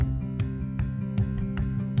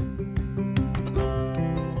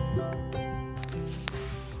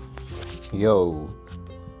Yo,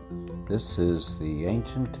 this is the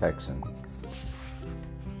Ancient Texan.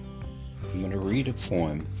 I'm going to read a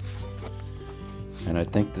poem, and I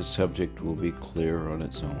think the subject will be clear on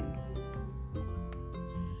its own.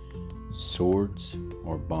 Swords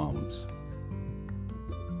or bombs?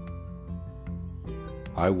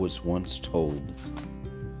 I was once told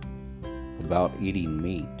about eating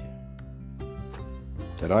meat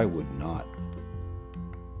that I would not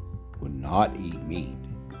eat meat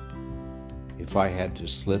if I had to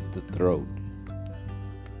slit the throat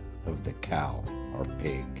of the cow or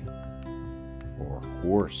pig or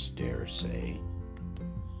horse, dare say,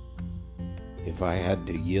 if I had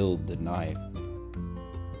to yield the knife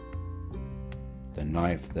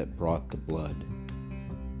that brought the blood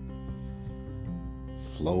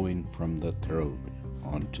flowing from the throat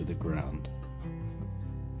onto the ground.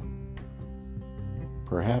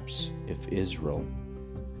 Perhaps if Israel,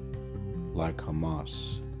 like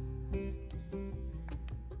Hamas,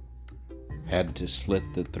 had to slit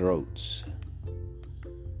the throats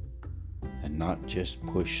and not just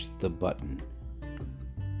push the button,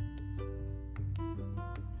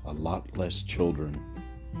 a lot less children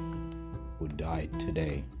would die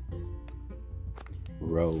today.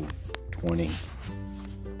 Roe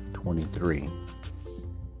 20:23.